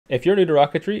If you're new to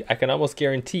rocketry, I can almost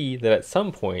guarantee that at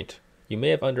some point you may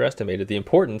have underestimated the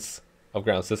importance of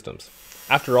ground systems.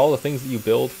 After all, the things that you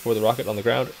build for the rocket on the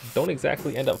ground don't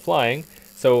exactly end up flying,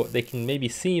 so they can maybe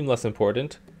seem less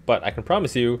important, but I can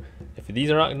promise you, if these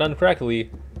are not done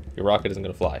correctly, your rocket isn't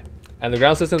going to fly. And the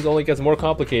ground systems only gets more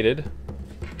complicated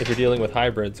if you're dealing with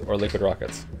hybrids or liquid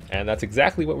rockets. And that's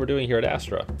exactly what we're doing here at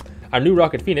ASTRA. Our new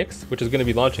rocket Phoenix, which is going to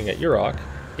be launching at Euroc,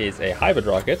 is a hybrid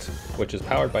rocket, which is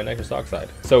powered by nitrous oxide.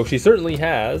 So she certainly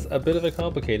has a bit of a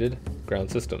complicated ground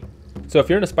system. So if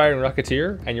you're an aspiring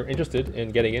rocketeer and you're interested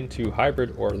in getting into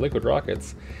hybrid or liquid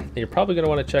rockets, then you're probably going to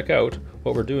want to check out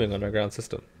what we're doing on our ground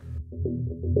system.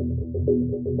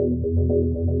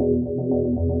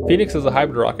 Phoenix is a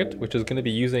hybrid rocket, which is going to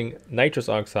be using nitrous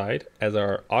oxide as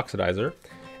our oxidizer.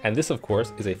 And this, of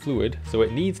course, is a fluid, so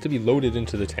it needs to be loaded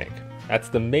into the tank. That's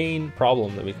the main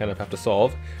problem that we kind of have to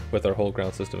solve with our whole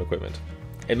ground system equipment.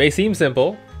 It may seem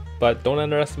simple, but don't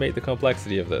underestimate the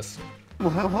complexity of this. Well,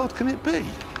 how hard can it be?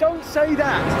 Don't say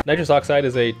that! Nitrous oxide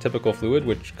is a typical fluid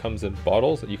which comes in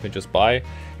bottles that you can just buy.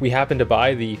 We happen to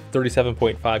buy the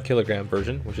 37.5 kilogram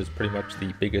version, which is pretty much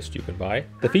the biggest you can buy.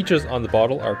 The features on the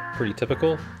bottle are pretty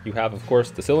typical. You have, of course,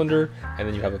 the cylinder, and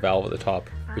then you have a valve at the top,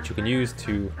 which you can use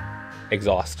to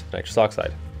exhaust nitrous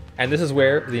oxide. And this is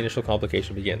where the initial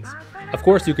complication begins. Of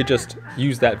course, you could just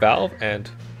use that valve and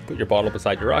put your bottle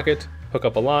beside your rocket, hook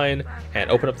up a line,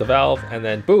 and open up the valve, and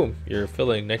then boom, you're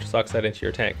filling nitrous oxide into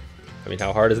your tank. I mean,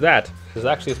 how hard is that? There's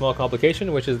actually a small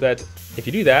complication, which is that if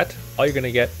you do that, all you're going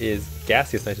to get is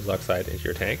gaseous nitrous oxide into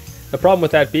your tank. The problem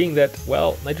with that being that,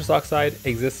 well, nitrous oxide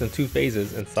exists in two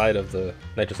phases inside of the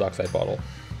nitrous oxide bottle.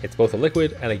 It's both a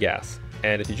liquid and a gas.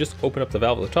 And if you just open up the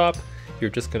valve at the top, you're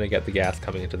just going to get the gas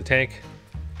coming into the tank,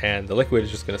 and the liquid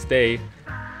is just going to stay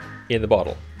in the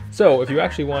bottle. So if you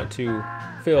actually want to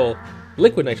fill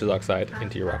liquid nitrous oxide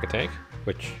into your rocket tank,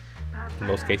 which in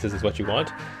most cases is what you want,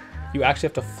 you actually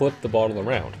have to flip the bottle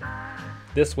around.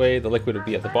 This way the liquid would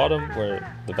be at the bottom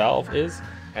where the valve is,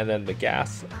 and then the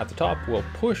gas at the top will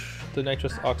push the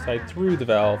nitrous oxide through the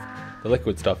valve, the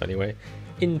liquid stuff anyway,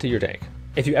 into your tank.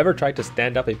 If you ever tried to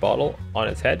stand up a bottle on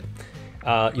its head,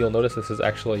 you'll notice this is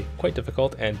actually quite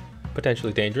difficult and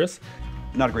potentially dangerous.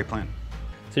 Not a great plan.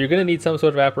 So you're going to need some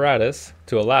sort of apparatus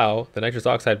to allow the nitrous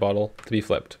oxide bottle to be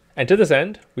flipped. And to this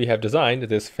end, we have designed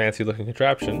this fancy looking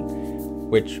contraption,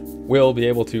 which will be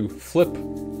able to flip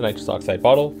the nitrous oxide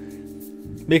bottle,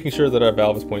 making sure that our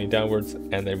valve is pointing downwards,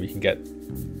 and then we can get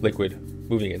liquid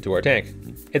moving into our tank.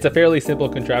 It's a fairly simple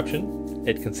contraption.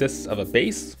 It consists of a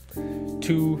base,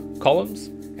 2 columns,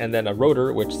 and then a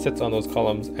rotor which sits on those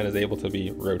columns and is able to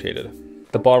be rotated.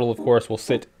 The bottle, of course, will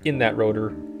sit in that rotor,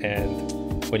 and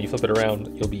when you flip it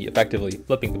around, you'll be effectively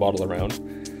flipping the bottle around.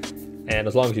 And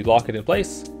as long as you lock it in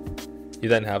place, you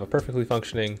then have a perfectly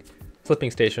functioning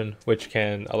flipping station which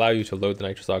can allow you to load the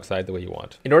nitrous oxide the way you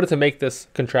want. In order to make this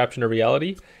contraption a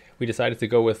reality, we decided to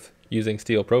go with using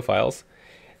steel profiles.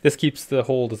 This keeps the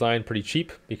whole design pretty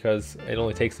cheap because it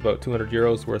only takes about 200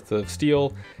 euros worth of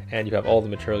steel, and you have all the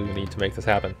material you need to make this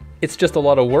happen. It's just a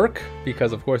lot of work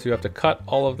because, of course, you have to cut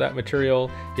all of that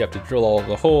material, you have to drill all of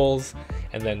the holes,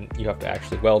 and then you have to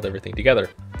actually weld everything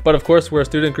together. But of course, we're a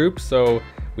student group, so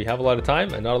we have a lot of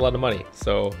time and not a lot of money.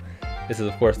 So this is,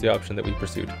 of course, the option that we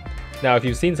pursued. Now, if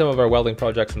you've seen some of our welding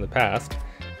projects in the past,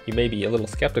 you may be a little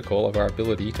skeptical of our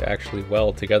ability to actually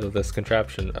weld together this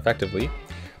contraption effectively.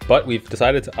 But we've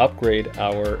decided to upgrade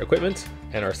our equipment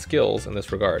and our skills in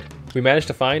this regard. We managed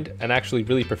to find an actually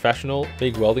really professional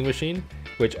big welding machine,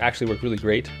 which actually worked really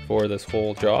great for this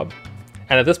whole job.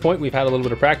 And at this point, we've had a little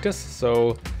bit of practice,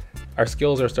 so our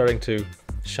skills are starting to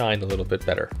shine a little bit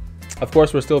better. Of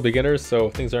course, we're still beginners, so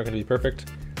things aren't going to be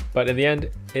perfect, but in the end,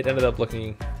 it ended up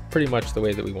looking pretty much the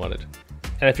way that we wanted.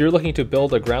 And if you're looking to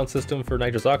build a ground system for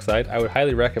nitrous oxide, I would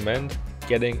highly recommend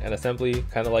getting an assembly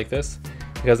kind of like this,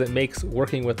 because it makes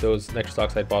working with those nitrous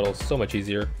oxide bottles so much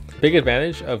easier. Big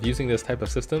advantage of using this type of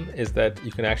system is that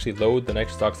you can actually load the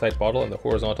nitrous oxide bottle in the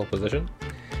horizontal position.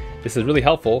 This is really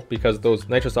helpful because those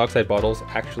nitrous oxide bottles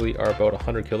actually are about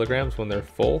 100 kilograms when they're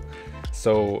full,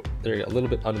 so they're a little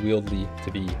bit unwieldy to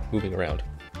be moving around.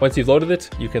 Once you've loaded it,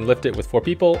 you can lift it with 4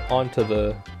 people onto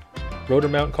the rotor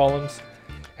mount columns,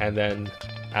 and then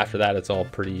after that it's all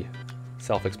pretty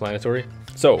self-explanatory.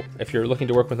 So if you're looking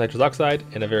to work with nitrous oxide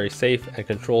in a very safe and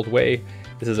controlled way,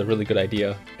 this is a really good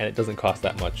idea, and it doesn't cost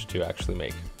that much to actually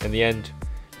make. In the end,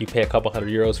 you pay a couple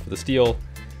 €100 for the steel,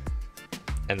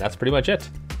 and that's pretty much it.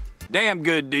 Damn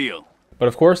good deal. But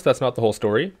of course, that's not the whole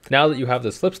story. Now that you have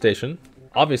this flip station,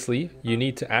 obviously you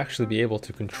need to actually be able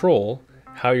to control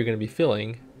how you're going to be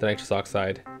filling the nitrous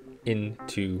oxide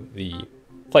into the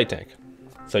flight tank.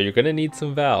 So you're going to need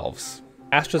some valves.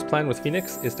 ASTRA's plan with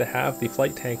Phoenix is to have the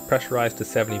flight tank pressurized to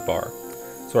 70 bar.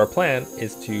 So our plan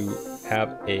is to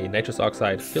have a nitrous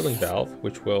oxide filling valve,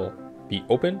 which will be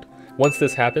opened. Once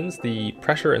this happens, the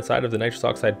pressure inside of the nitrous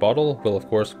oxide bottle will of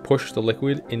course push the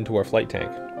liquid into our flight tank.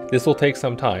 This will take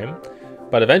some time,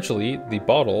 but eventually the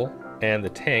bottle and the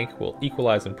tank will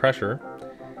equalize in pressure.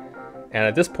 And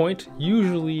at this point,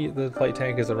 usually the flight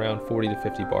tank is around 40 to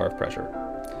 50 bar of pressure.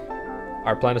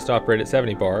 Our plan is to operate at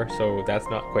 70 bar, so that's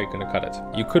not quite going to cut it.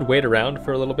 You could wait around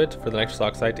for a little bit for the nitrous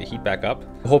oxide to heat back up.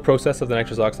 The whole process of the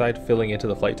nitrous oxide filling into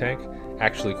the flight tank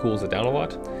actually cools it down a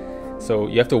lot. So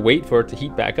you have to wait for it to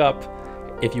heat back up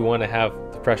if you want to have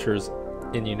the pressures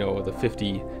in, the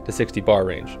 50 to 60 bar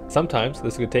range. Sometimes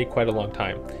this could take quite a long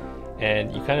time,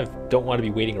 and you kind of don't want to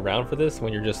be waiting around for this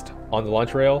when you're just on the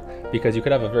launch rail, because you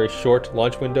could have a very short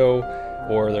launch window,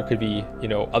 or there could be,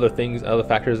 other things, other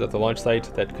factors at the launch site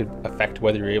that could affect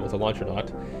whether you're able to launch or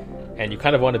not. And you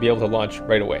kind of want to be able to launch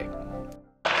right away.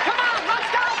 Come on,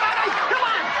 let's go, baby! Come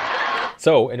on!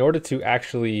 So in order to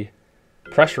actually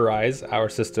pressurize our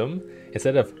system,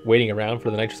 instead of waiting around for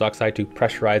the nitrous oxide to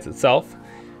pressurize itself,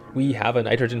 we have a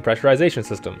nitrogen pressurization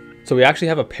system. So we actually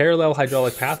have a parallel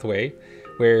hydraulic pathway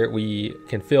where we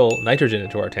can fill nitrogen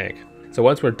into our tank. So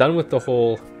once we're done with the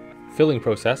whole filling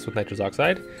process with nitrous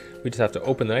oxide, we just have to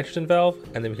open the nitrogen valve,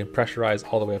 and then we can pressurize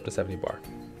all the way up to 70 bar.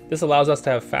 This allows us to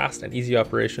have fast and easy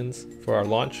operations for our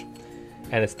launch,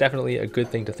 and it's definitely a good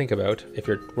thing to think about if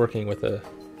you're working with a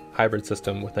hybrid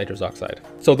system with nitrous oxide.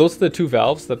 So those are the two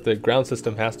valves that the ground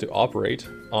system has to operate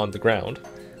on the ground,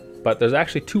 but there's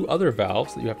actually two other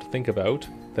valves that you have to think about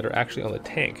that are actually on the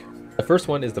tank. The first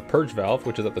one is the Purge valve,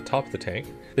 which is at the top of the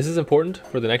tank. This is important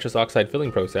for the nitrous oxide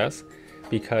filling process,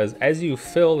 because as you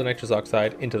fill the nitrous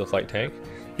oxide into the flight tank,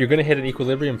 you're going to hit an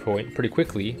equilibrium point pretty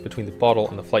quickly between the bottle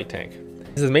and the flight tank.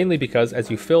 This is mainly because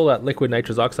as you fill that liquid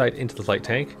nitrous oxide into the flight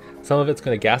tank, some of it's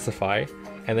going to gasify,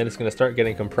 and then it's going to start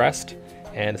getting compressed,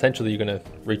 and essentially you're going to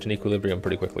reach an equilibrium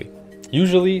pretty quickly.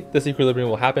 Usually this equilibrium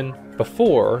will happen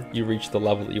before you reach the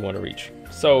level that you want to reach.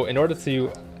 So in order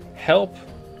to help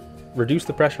reduce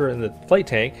the pressure in the flight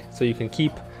tank so you can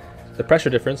keep the pressure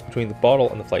difference between the bottle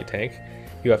and the flight tank,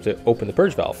 you have to open the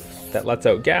purge valve. That lets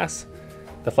out gas,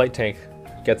 the flight tank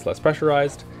gets less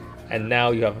pressurized, and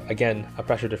now you have, again, a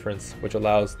pressure difference which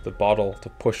allows the bottle to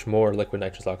push more liquid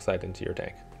nitrous oxide into your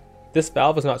tank. This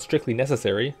valve is not strictly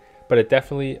necessary, but it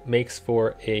definitely makes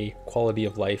for a quality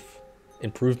of life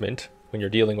improvement when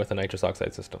you're dealing with a nitrous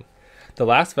oxide system. The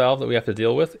last valve that we have to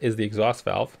deal with is the exhaust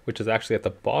valve, which is actually at the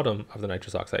bottom of the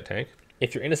nitrous oxide tank.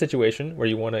 If you're in a situation where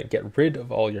you want to get rid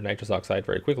of all your nitrous oxide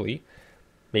very quickly,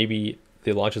 maybe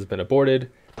the launch has been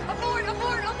aborted,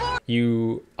 Abort!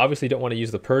 you obviously don't want to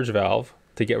use the purge valve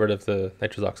to get rid of the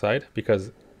nitrous oxide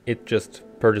because it just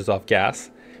purges off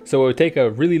gas. So it would take a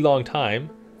really long time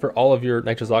for all of your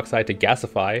nitrous oxide to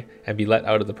gasify and be let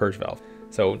out of the purge valve.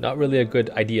 So not really a good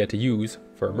idea to use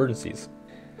for emergencies.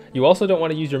 You also don't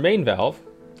want to use your main valve,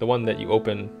 the one that you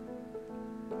open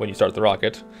when you start the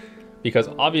rocket, because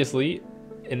obviously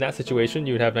in that situation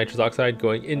you would have nitrous oxide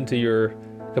going into your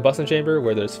combustion chamber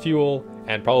where there's fuel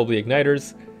and probably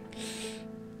igniters.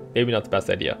 Maybe not the best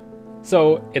idea.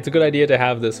 So it's a good idea to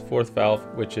have this fourth valve,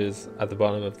 which is at the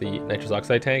bottom of the nitrous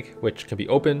oxide tank, which can be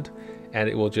opened, and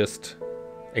it will just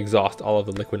exhaust all of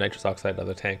the liquid nitrous oxide out of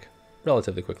the tank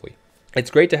relatively quickly. It's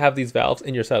great to have these valves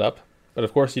in your setup, but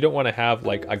of course you don't want to have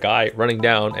like a guy running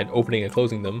down and opening and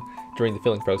closing them during the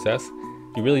filling process.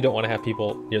 You really don't want to have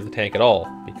people near the tank at all,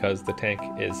 because the tank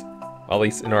is, well, at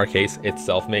least in our case, it's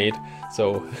self-made.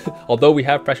 So although we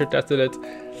have pressure tested it,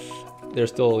 there's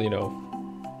still,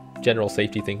 general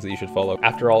safety things that you should follow.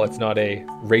 After all, it's not a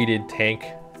rated tank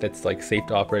that's like safe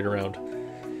to operate around.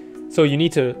 So you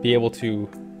need to be able to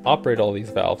operate all these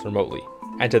valves remotely.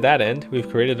 And to that end, we've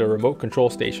created a remote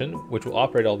control station which will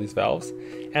operate all these valves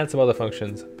and some other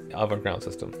functions of our ground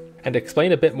system. And to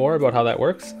explain a bit more about how that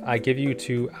works, I give you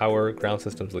to our ground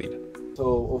systems lead.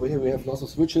 So over here we have lots of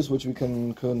switches which we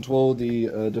can control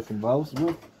the different valves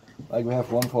with. Like we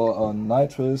have one for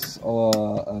nitrous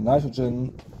or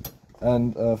nitrogen,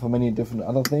 and for many different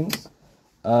other things.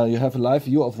 You have a live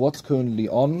view of what's currently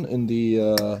on in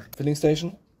the filling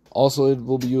station. Also, it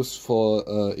will be used for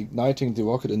igniting the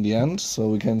rocket in the end, so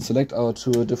we can select our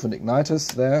two different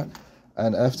igniters there,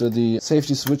 and after the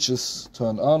safety switch is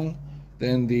turned on,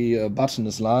 then the button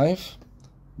is live,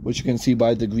 which you can see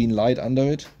by the green light under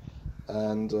it,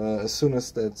 and as soon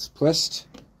as that's pressed,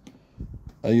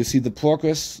 you see the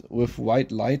progress with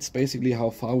white lights, basically how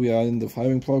far we are in the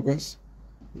firing progress.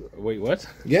 Wait, what?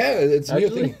 Yeah, it's a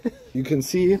weird Actually? thing. You can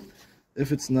see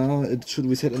if it's now, it should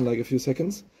reset in like a few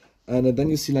seconds. And then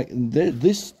you see like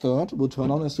this third will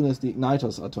turn on as soon as the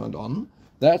igniters are turned on.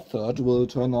 That third will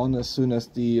turn on as soon as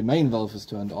the main valve is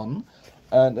turned on,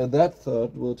 and that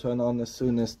third will turn on as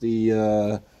soon as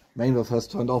the main valve has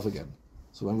turned off again.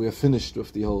 So when we are finished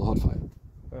with the whole hot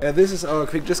fire. This is our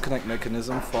quick disconnect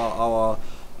mechanism for our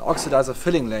oxidizer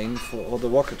filling lane for the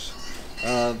rocket.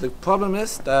 The problem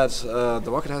is that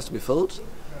the rocket has to be filled,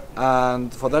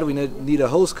 and for that we need a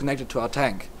hose connected to our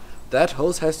tank. That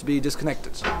hose has to be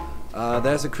disconnected.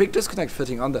 There's a quick disconnect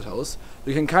fitting on that hose.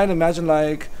 You can kind of imagine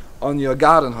like on your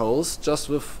garden hose, just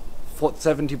with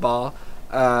 70 bar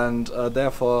and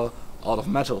therefore out of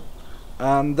metal.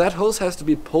 That hose has to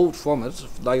be pulled from it,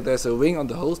 like there's a ring on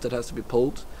the hose that has to be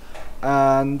pulled,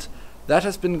 and that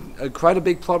has been quite a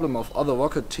big problem of other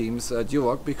rocket teams at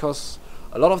UROC, because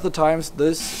a lot of the times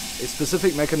this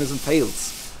specific mechanism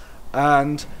fails,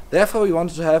 and therefore we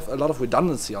wanted to have a lot of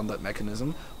redundancy on that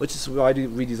mechanism, which is why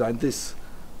we designed this.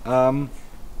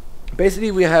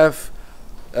 Basically we have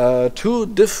two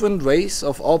different ways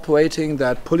of operating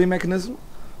that pulley mechanism.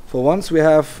 For once we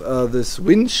have this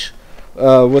winch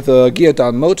with a geared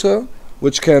down motor,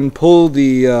 which can pull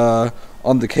the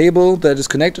on the cable that is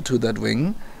connected to that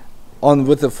wing on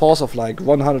with a force of like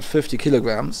 150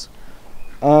 kilograms.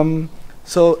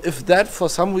 So if that for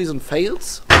some reason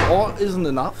fails or isn't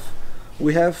enough,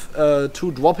 we have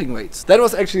two dropping weights. That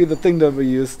was actually the thing that we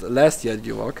used last year at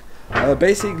UROC.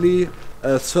 Basically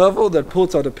a servo that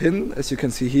pulls out a pin, as you can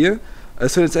see here.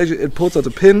 So it pulls out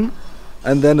a pin,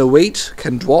 and then a weight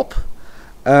can drop,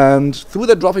 and through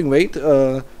the dropping weight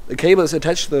the cable is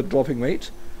attached to the dropping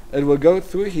weight. It will go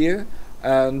through here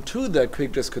and to the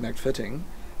quick disconnect fitting,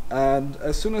 and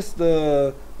as soon as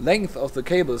the length of the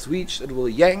cable is reached, it will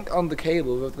yank on the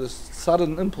cable with this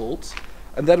sudden impulse,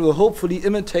 and that will hopefully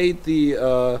imitate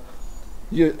the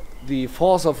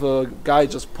force of a guy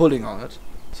just pulling on it.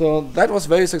 So that was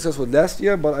very successful last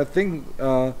year, but I think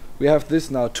we have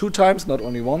this now 2 times, not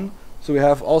only 1. So we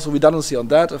have also redundancy on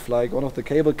that if like one of the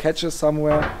cable catches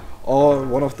somewhere or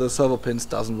one of the servo pins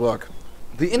doesn't work.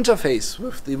 The interface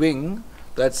with the wing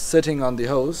that's sitting on the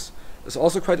hose is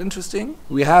also quite interesting.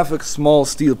 We have a small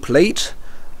steel plate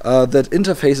that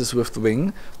interfaces with the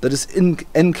wing, that is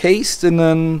encased in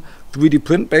a 3D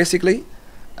print basically,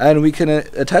 and we can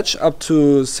attach up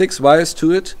to 6 wires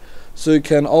to it, so you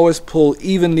can always pull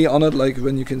evenly on it. Like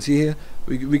when you can see here,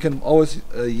 we can always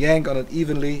yank on it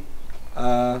evenly.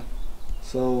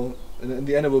 So in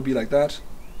the end it will be like that.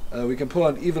 We can pull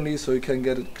on it evenly so you can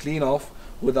get it clean off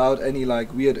without any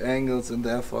like weird angles and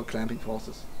therefore clamping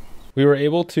forces. We were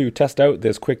able to test out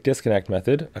this quick disconnect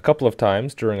method a couple of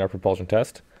times during our propulsion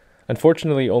test.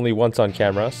 Unfortunately only once on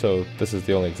camera, so this is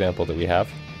the only example that we have.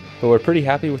 But we're pretty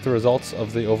happy with the results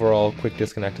of the overall quick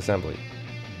disconnect assembly.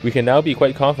 We can now be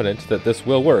quite confident that this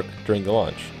will work during the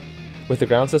launch. With the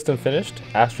ground system finished,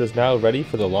 ASTRA is now ready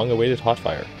for the long-awaited hot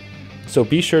fire. So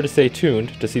be sure to stay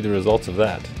tuned to see the results of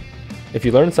that. If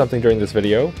you learned something during this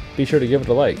video, be sure to give it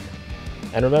a like.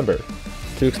 And remember,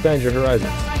 to expand your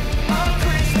horizons.